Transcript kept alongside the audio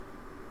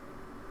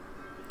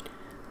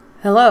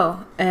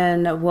Hello,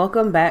 and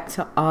welcome back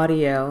to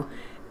audio.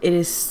 It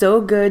is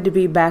so good to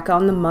be back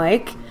on the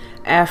mic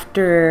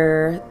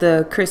after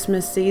the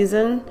Christmas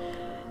season.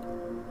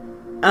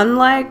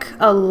 Unlike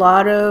a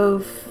lot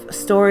of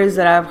stories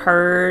that I've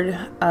heard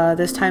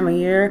this time of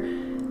year,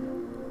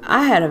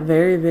 I had a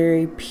very,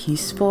 very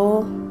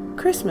peaceful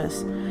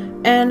Christmas,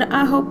 and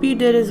I hope you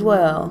did as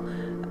well.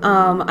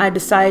 I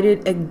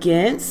decided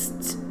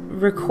against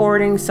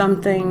recording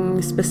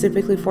something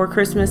specifically for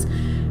Christmas.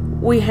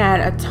 We had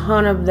a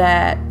ton of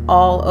that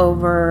all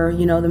over,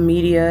 the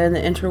media and the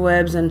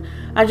interwebs, and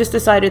I just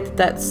decided that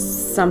that's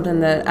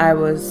something that I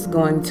was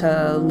going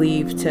to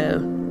leave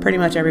to pretty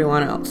much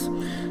everyone else.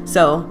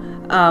 So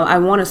I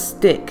want to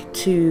stick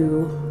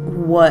to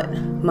what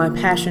my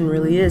passion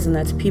really is, and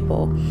that's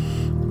people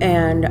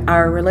and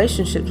our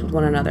relationships with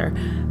one another.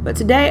 But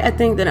today I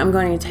think that I'm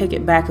going to take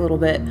it back a little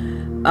bit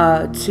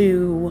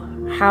to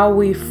how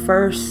we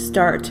first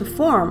start to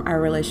form our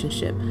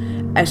relationship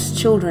as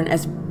children,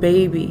 as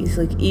babies,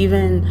 like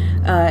even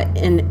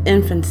in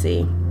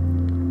infancy.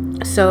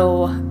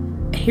 So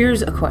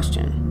here's a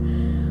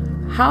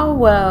question. How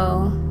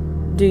well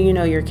do you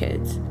know your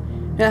kids?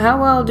 Now,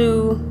 how well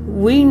do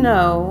we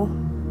know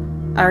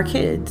our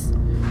kids?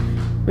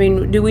 I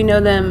mean, do we know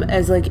them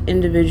as like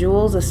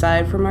individuals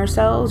aside from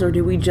ourselves, or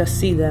do we just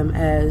see them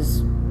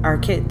as our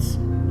kids?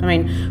 I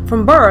mean,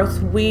 from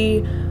birth,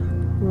 we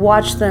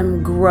watch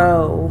them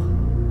grow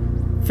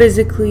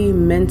physically,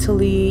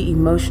 mentally,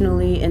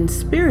 emotionally, and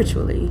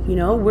spiritually.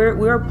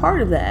 We're a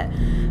part of that.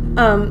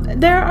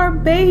 There are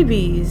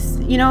babies,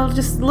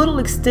 just little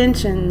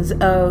extensions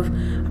of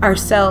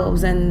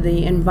ourselves and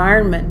the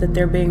environment that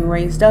they're being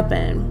raised up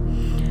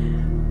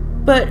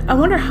in. But I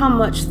wonder how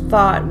much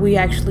thought we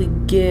actually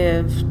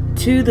give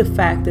to the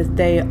fact that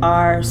they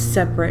are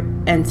separate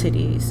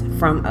entities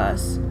from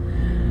us.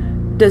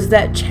 Does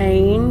that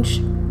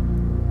change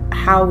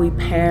how we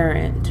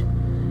parent?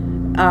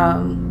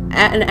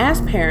 And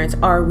as parents,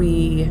 are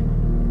we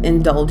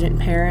indulgent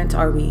parents?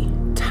 Are we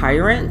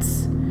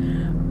tyrants?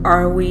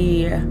 Are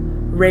we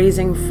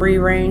raising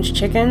free-range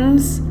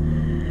chickens?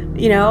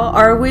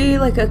 Are we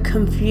like a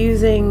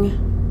confusing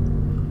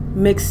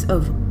mix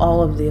of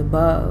all of the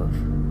above?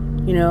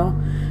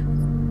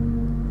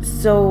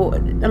 So,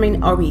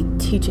 are we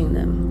teaching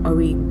them? Are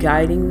we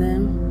guiding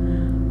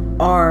them?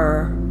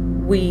 Are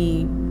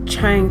we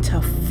trying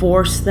to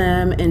force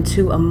them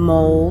into a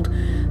mold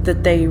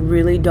that they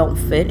really don't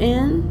fit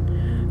in?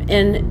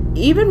 And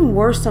even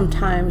worse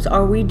sometimes,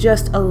 are we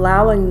just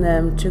allowing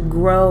them to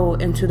grow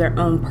into their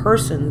own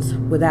persons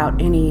without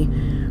any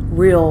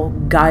real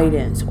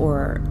guidance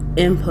or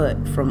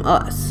input from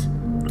us?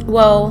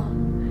 Well,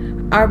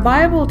 our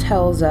Bible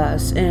tells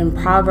us in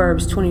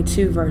Proverbs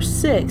 22 verse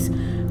 6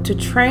 to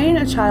train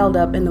a child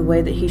up in the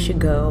way that he should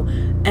go,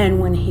 and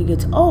when he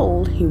gets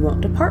old, he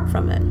won't depart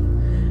from it.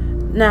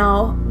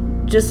 Now,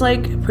 just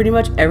like pretty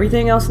much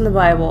everything else in the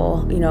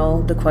Bible,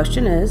 the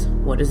question is,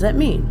 what does that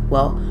mean?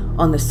 Well,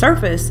 on the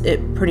surface,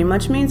 it pretty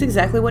much means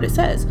exactly what it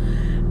says.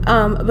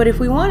 But if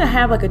we want to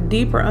have like a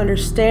deeper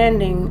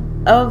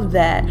understanding of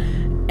that,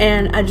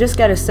 and I just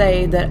got to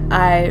say that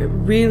I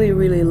really,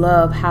 really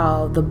love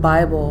how the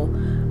Bible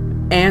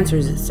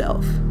answers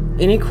itself.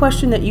 Any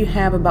question that you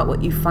have about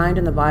what you find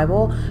in the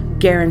Bible,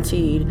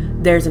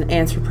 guaranteed there's an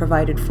answer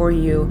provided for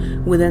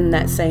you within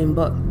that same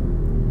book.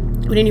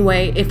 But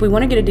anyway, if we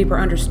want to get a deeper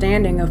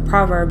understanding of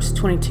Proverbs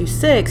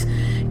 22:6,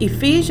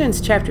 Ephesians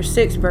chapter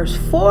 6 verse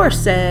 4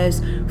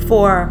 says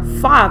for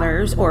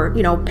fathers or,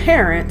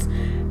 parents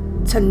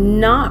to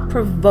not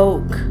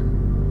provoke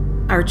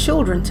our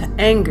children to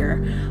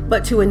anger,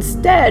 but to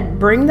instead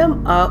bring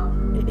them up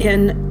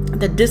in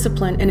the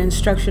discipline and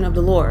instruction of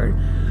the Lord.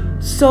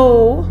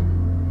 So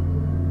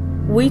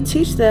we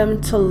teach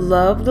them to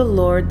love the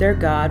Lord their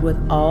God with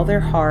all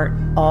their heart,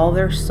 all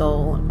their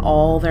soul, and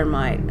all their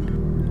might.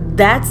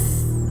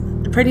 That's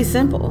pretty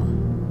simple.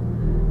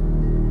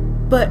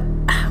 But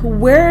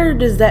where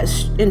does that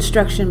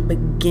instruction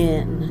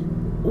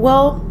begin?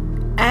 Well,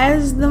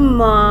 as the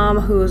mom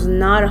who is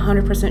not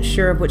 100%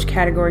 sure of which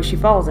category she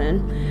falls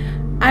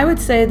in, I would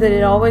say that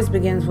it always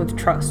begins with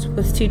trust,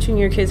 with teaching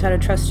your kids how to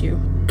trust you.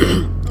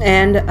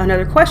 And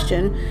another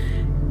question,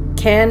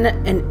 can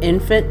an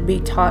infant be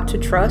taught to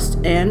trust?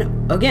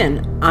 And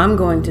again, I'm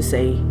going to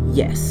say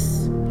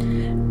yes.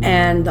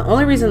 And the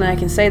only reason that I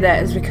can say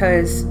that is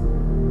because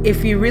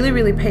if you really,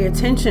 really pay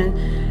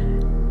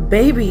attention,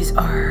 babies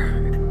are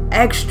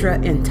extra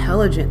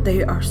intelligent.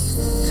 They are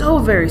so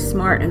very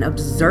smart and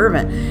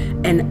observant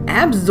and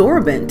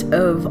absorbent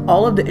of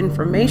all of the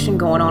information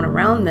going on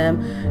around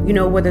them,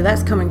 whether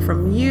that's coming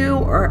from you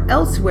or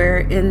elsewhere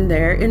in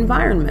their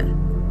environment.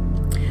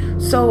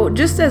 So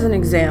just as an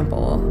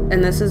example,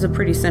 and this is a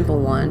pretty simple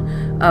one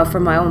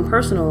from my own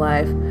personal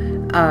life,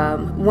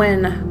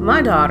 when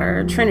my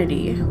daughter,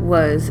 Trinity,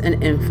 was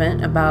an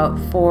infant, about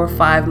 4 or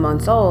 5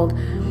 months old,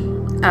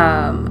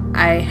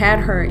 I had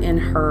her in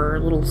her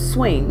little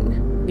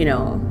swing,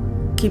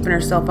 keeping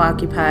herself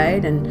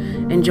occupied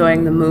and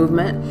enjoying the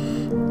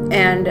movement.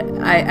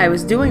 And I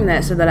was doing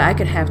that so that I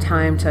could have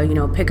time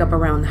to, pick up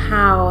around the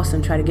house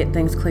and try to get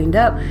things cleaned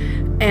up.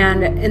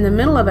 And in the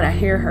middle of it, I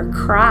hear her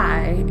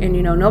cry, and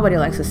nobody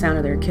likes the sound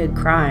of their kid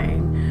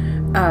crying.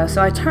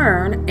 So I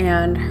turn,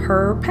 and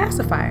her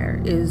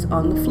pacifier is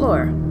on the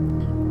floor.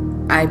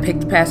 I pick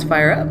the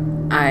pacifier up.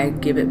 I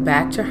give it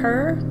back to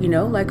her,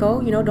 like,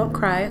 oh, don't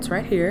cry, it's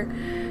right here.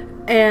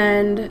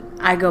 And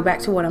I go back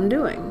to what I'm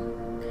doing.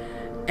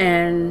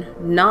 And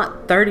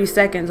not 30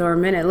 seconds or a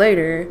minute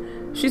later,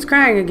 she's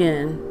crying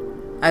again.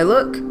 I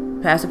look,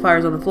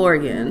 pacifier's on the floor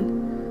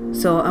again.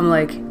 So I'm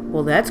like,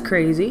 well, that's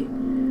crazy.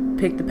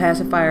 Pick the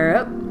pacifier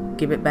up,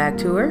 give it back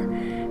to her,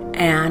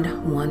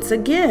 and once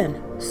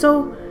again.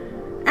 So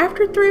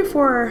after 3 or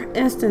 4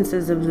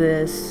 instances of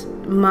this,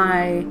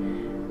 my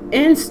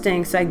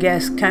instincts, I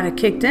guess, kind of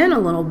kicked in a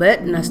little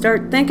bit, and I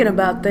started thinking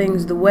about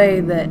things the way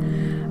that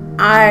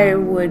I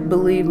would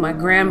believe my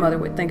grandmother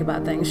would think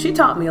about things. She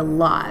taught me a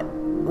lot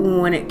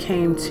when it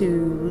came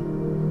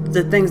to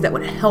the things that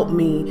would help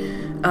me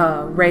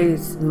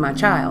raise my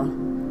child.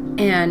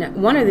 And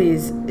one of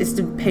these is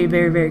to pay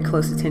very, very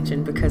close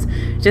attention, because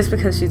just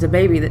because she's a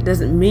baby, that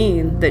doesn't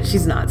mean that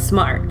she's not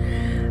smart.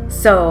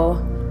 So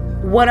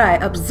what I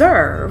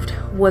observed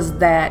was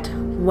that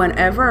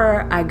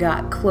whenever I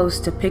got close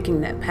to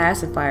picking that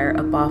pacifier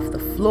up off the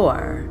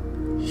floor,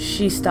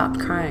 she stopped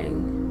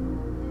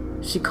crying.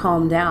 She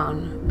calmed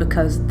down,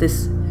 because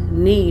this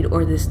need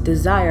or this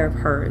desire of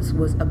hers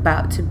was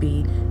about to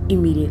be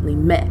immediately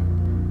met.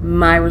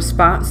 My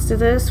response to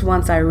this,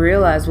 once I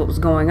realized what was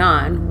going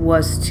on,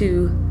 was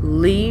to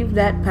leave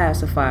that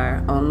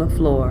pacifier on the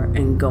floor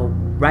and go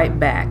right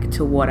back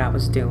to what I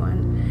was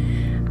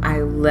doing.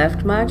 I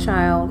left my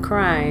child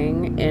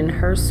crying in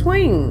her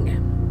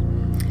swing.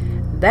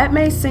 That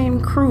may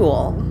seem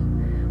cruel,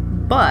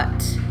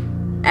 but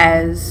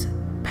as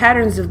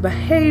patterns of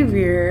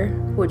behavior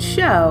would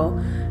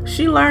show,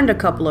 she learned a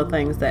couple of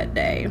things that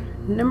day.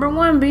 Number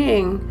 1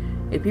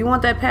 being, if you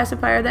want that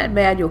pacifier that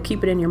bad, you'll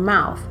keep it in your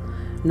mouth.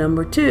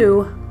 Number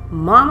 2,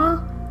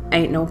 mama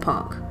ain't no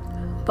punk.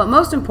 But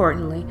most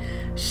importantly,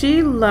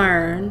 she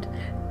learned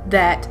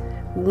that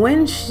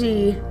when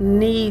she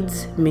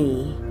needs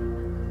me,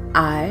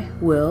 I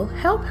will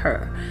help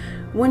her.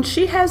 When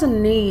she has a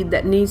need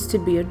that needs to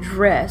be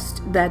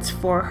addressed, that's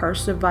for her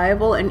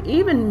survival and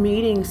even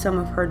meeting some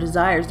of her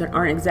desires that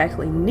aren't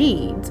exactly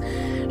needs,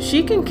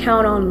 she can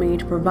count on me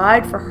to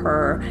provide for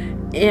her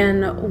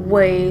in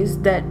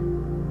ways that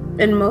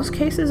in most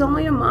cases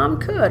only a mom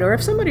could. Or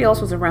if somebody else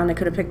was around, they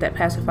could have picked that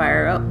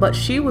pacifier up, but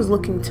she was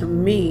looking to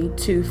me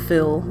to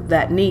fill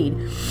that need.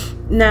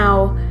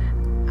 Now,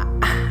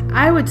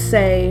 I would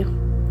say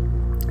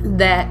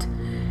that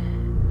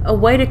a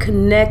way to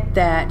connect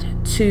that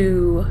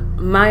to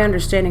my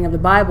understanding of the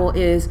Bible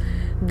is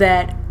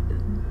that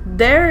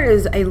there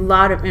is a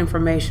lot of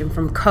information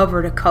from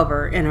cover to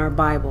cover in our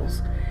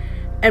Bibles.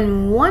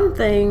 And one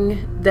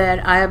thing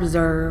that I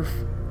observe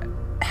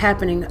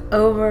happening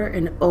over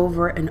and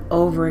over and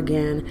over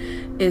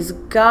again is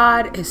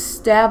God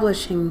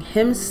establishing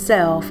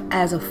himself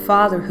as a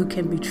father who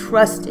can be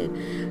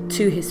trusted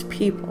to his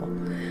people.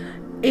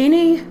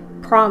 Any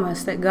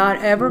promise that God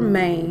ever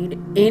made,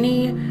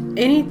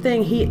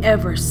 anything he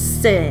ever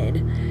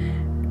said,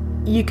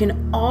 you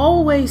can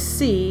always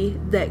see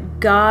that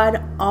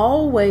God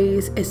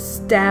always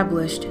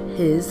established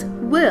his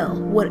will.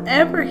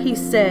 Whatever he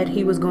said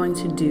he was going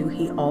to do,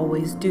 he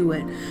always do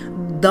it.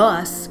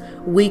 Thus,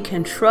 we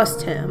can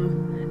trust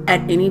him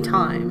at any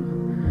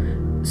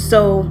time.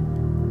 So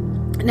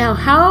now,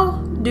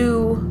 how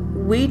do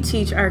we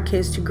teach our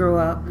kids to grow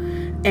up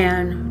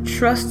and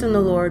trust in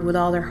the Lord with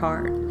all their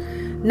heart?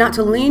 Not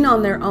to lean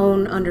on their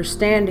own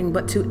understanding,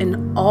 but to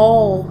in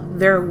all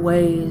their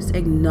ways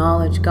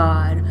acknowledge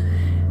God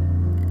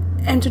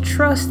and to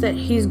trust that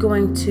he's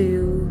going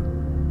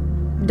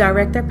to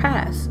direct their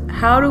paths.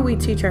 How do we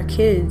teach our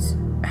kids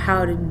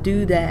how to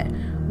do that?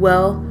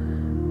 Well,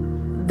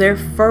 their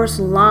first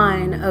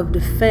line of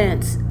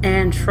defense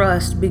and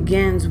trust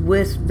begins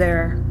with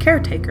their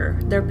caretaker,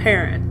 their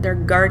parent, their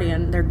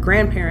guardian, their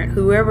grandparent,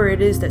 whoever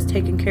it is that's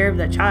taking care of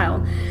that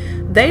child.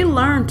 They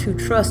learn to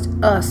trust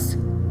us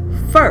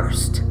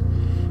first.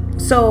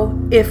 So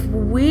if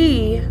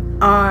we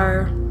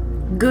are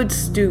good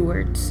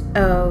stewards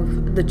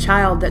of the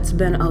child that's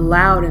been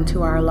allowed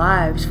into our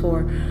lives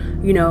for,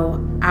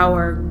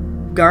 our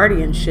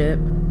guardianship,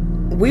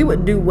 we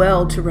would do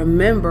well to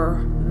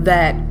remember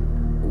that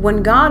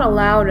when God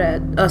allowed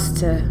us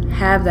to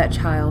have that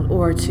child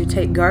or to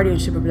take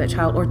guardianship over that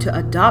child or to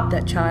adopt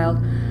that child,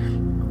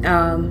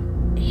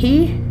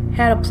 he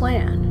had a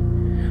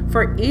plan.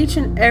 For each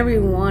and every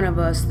one of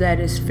us that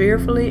is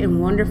fearfully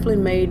and wonderfully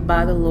made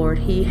by the Lord,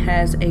 he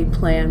has a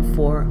plan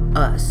for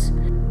us.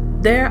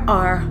 There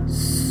are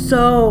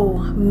so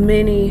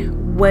many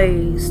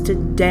ways to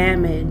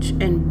damage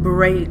and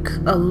break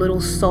a little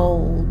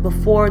soul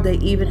before they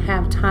even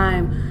have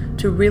time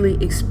to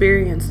really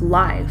experience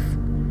life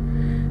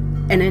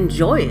and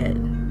enjoy it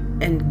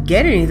and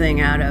get anything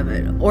out of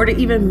it, or to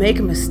even make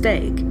a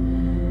mistake.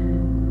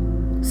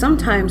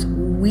 Sometimes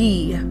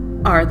we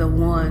are the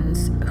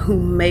ones who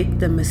make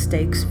the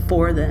mistakes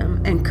for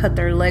them and cut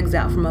their legs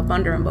out from up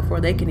under them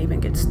before they can even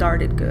get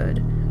started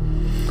good.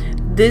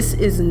 This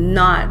is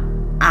not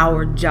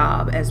our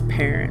job as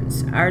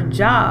parents. Our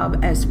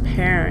job as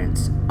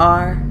parents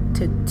are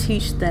to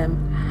teach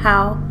them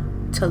how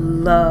to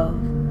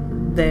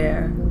love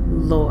their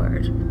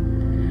Lord.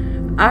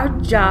 Our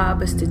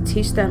job is to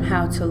teach them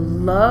how to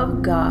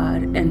love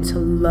God and to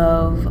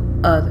love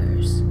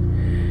others.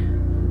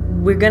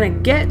 We're going to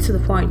get to the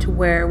point to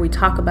where we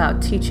talk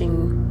about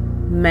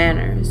teaching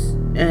manners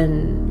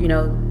and,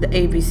 the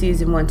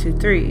ABCs and 1, 2,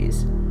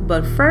 3s.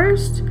 But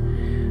first,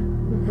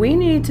 we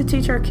need to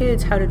teach our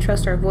kids how to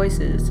trust our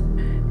voices.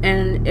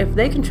 And if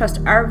they can trust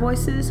our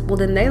voices, well,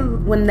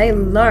 then when they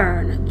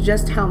learn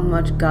just how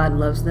much God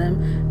loves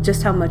them,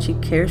 just how much He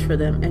cares for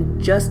them,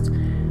 and just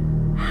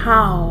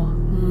how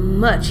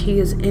much He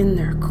is in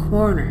their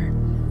corner,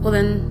 well,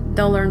 then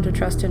they'll learn to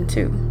trust Him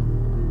too.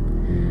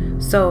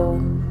 So,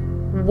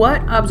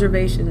 what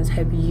observations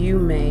have you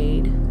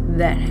made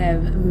that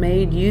have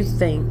made you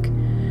think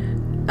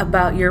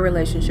about your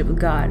relationship with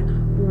God?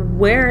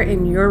 Where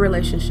in your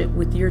relationship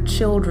with your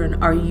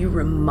children are you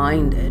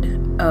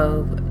reminded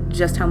of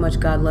just how much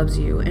God loves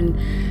you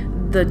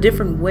and the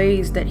different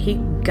ways that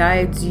He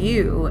guides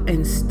you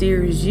and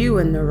steers you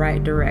in the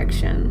right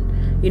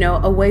direction,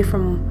 away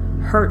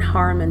from hurt,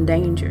 harm, and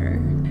danger?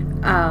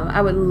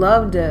 I would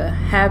love to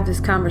have this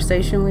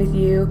conversation with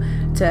you,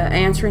 to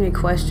answer any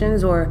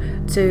questions, or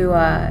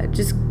to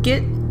just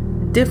get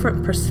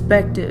different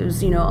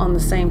perspectives, on the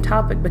same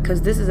topic,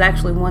 because this is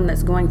actually one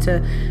that's going to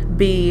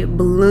be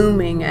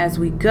blooming as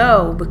we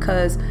go,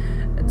 because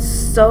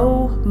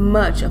so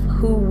much of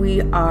who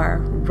we are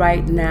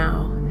right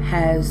now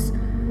has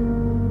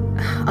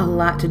a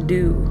lot to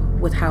do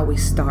with how we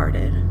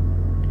started.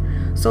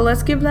 So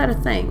let's give that a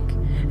think.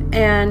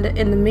 And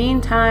in the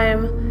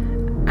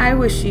meantime, I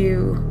wish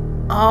you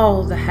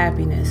all the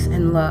happiness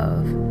and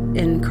love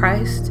in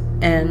Christ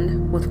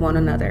and with one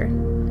another.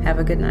 Have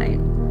a good night.